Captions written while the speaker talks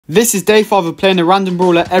This is day 5 of playing a random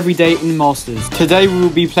brawler every day in Masters. Today we will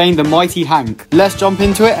be playing the mighty Hank. Let's jump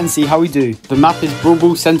into it and see how we do. The map is Brawl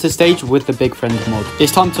Ball Center Stage with the Big Friend mod.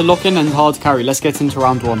 It's time to lock in and hard carry. Let's get into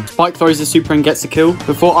round 1. Spike throws a super and gets a kill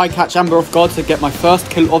before I catch Amber off guard to get my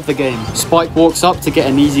first kill of the game. Spike walks up to get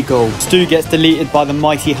an easy goal. Stu gets deleted by the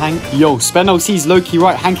mighty Hank. Yo, Spen LC's low-key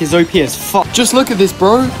right. Hank is OP as fuck. Just look at this,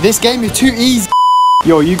 bro. This game is too easy.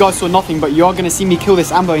 Yo, you guys saw nothing, but you are going to see me kill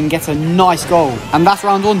this Amber and get a nice goal. And that's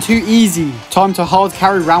round 1, too easy. Time to hard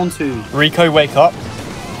carry round 2. Rico, wake up.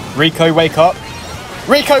 Rico, wake up.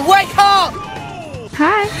 Rico, wake up!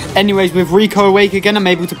 Hi. Anyways, with Rico awake again, I'm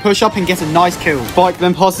able to push up and get a nice kill. Spike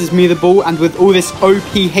then passes me the ball, and with all this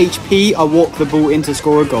OP HP, I walk the ball in to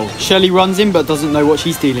score a goal. Shelly runs in, but doesn't know what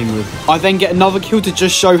she's dealing with. I then get another kill to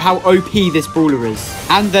just show how OP this brawler is.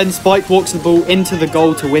 And then Spike walks the ball into the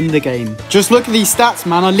goal to win the game. Just look at these stats,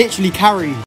 man. I literally carry.